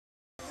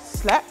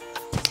slap,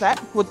 slap.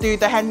 We'll do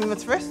the hand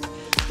movements first.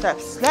 Slap,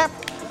 slap,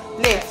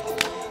 lift,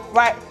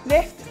 right,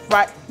 lift,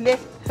 slap.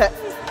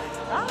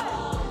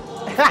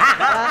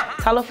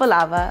 Talo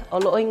falava,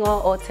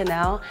 olo'ingo o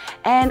Tenelle,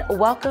 and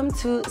welcome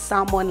to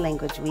Samoan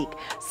Language Week.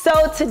 So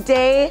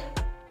today,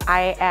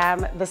 I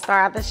am the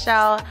star of the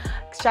show.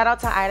 Shout out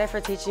to Ida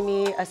for teaching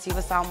me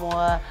Asiva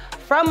Samoa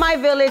from my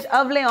village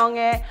of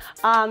Leonge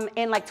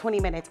in like 20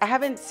 minutes. I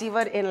haven't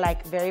Siva'd in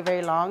like very,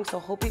 very long, so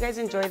hope you guys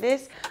enjoy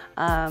this.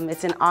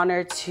 It's an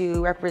honor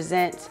to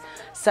represent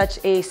such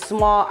a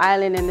small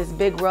island in this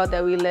big world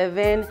that we live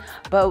in,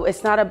 but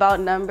it's not about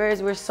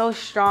numbers. We're so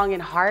strong in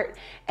heart,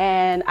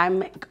 and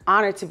I'm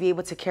honored to be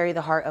able to carry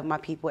the heart of my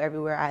people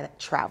everywhere I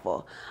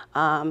travel.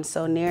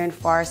 So near and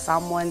far,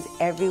 Samoans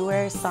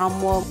everywhere,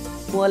 Samoa,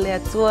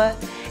 Moleatua,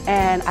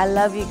 and I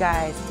love you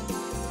guys.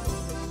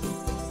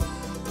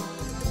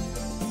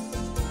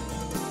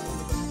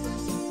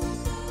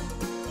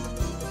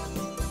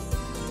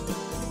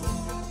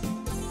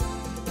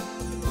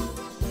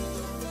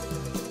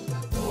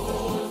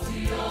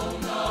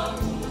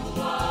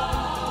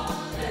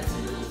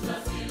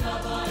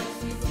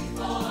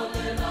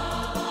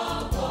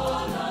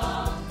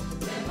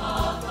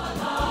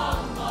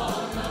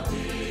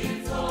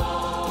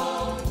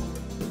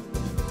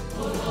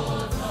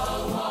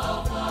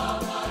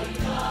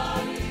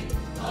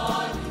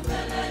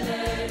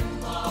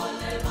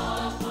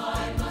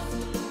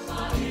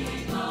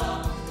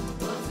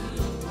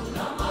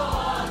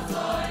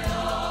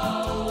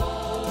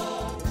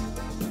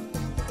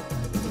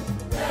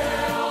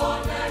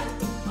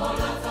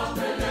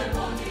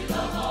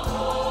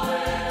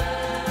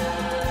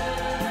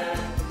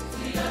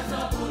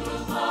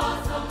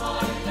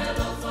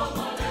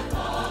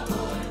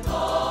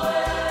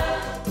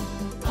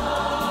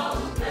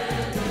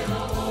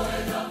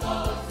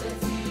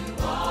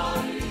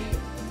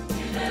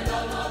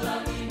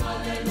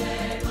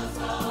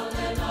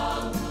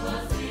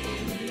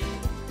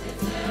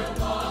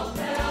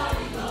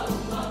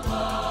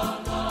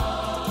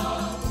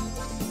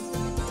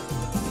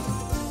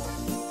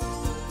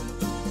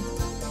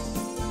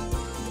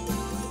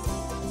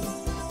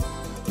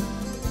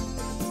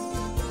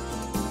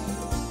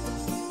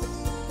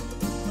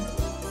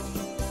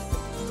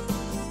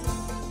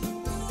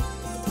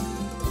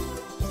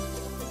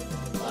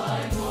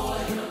 Bye,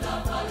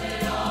 boy,